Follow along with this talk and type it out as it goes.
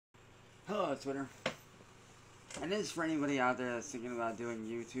Hello, Twitter. And this is for anybody out there that's thinking about doing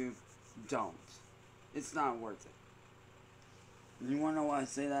YouTube. Don't. It's not worth it. You want to know why I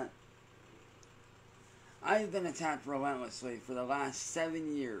say that? I've been attacked relentlessly for the last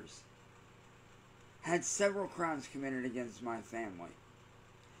 7 years. Had several crimes committed against my family.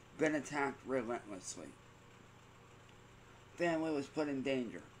 Been attacked relentlessly. Family was put in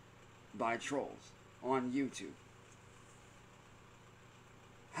danger by trolls on YouTube.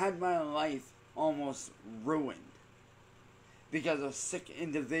 Had my life almost ruined because of sick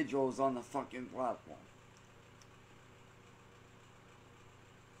individuals on the fucking platform.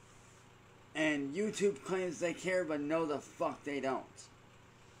 And YouTube claims they care, but no the fuck they don't.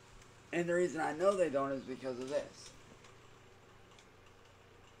 And the reason I know they don't is because of this.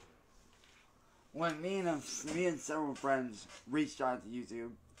 When me and several friends reached out to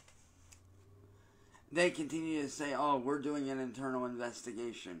YouTube, they continue to say, oh, we're doing an internal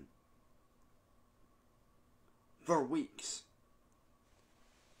investigation. For weeks.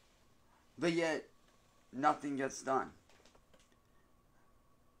 But yet, nothing gets done.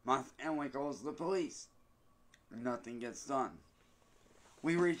 My family calls the police. Nothing gets done.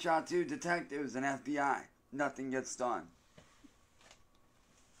 We reach out to detectives and FBI. Nothing gets done.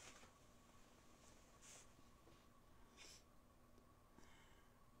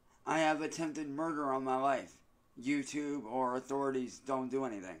 I have attempted murder on my life. YouTube or authorities don't do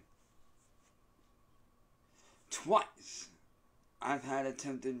anything. Twice I've had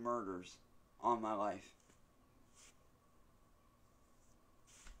attempted murders on my life.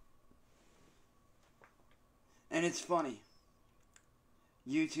 And it's funny.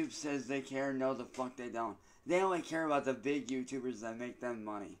 YouTube says they care, no the fuck they don't. They only care about the big YouTubers that make them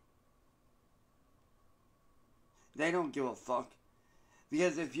money. They don't give a fuck.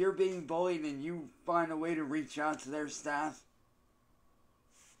 Because if you're being bullied and you find a way to reach out to their staff,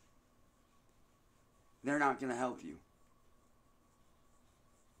 they're not going to help you.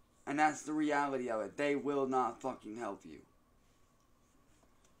 And that's the reality of it. They will not fucking help you.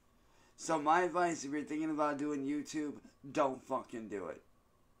 So my advice, if you're thinking about doing YouTube, don't fucking do it.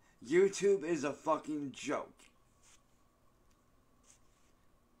 YouTube is a fucking joke.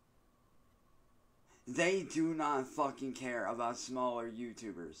 They do not fucking care about smaller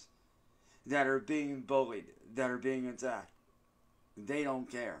YouTubers that are being bullied, that are being attacked. They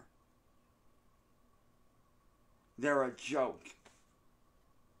don't care. They're a joke.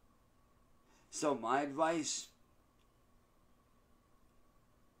 So my advice,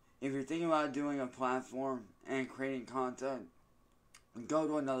 if you're thinking about doing a platform and creating content, go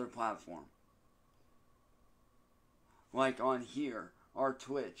to another platform. Like on here, or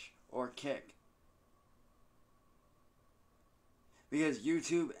Twitch, or Kick. Because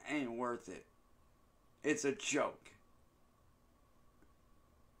YouTube ain't worth it. It's a joke.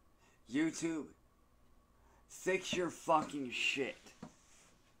 YouTube, fix your fucking shit.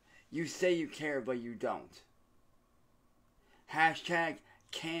 You say you care, but you don't. Hashtag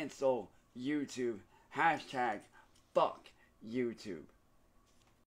cancel YouTube. Hashtag fuck YouTube.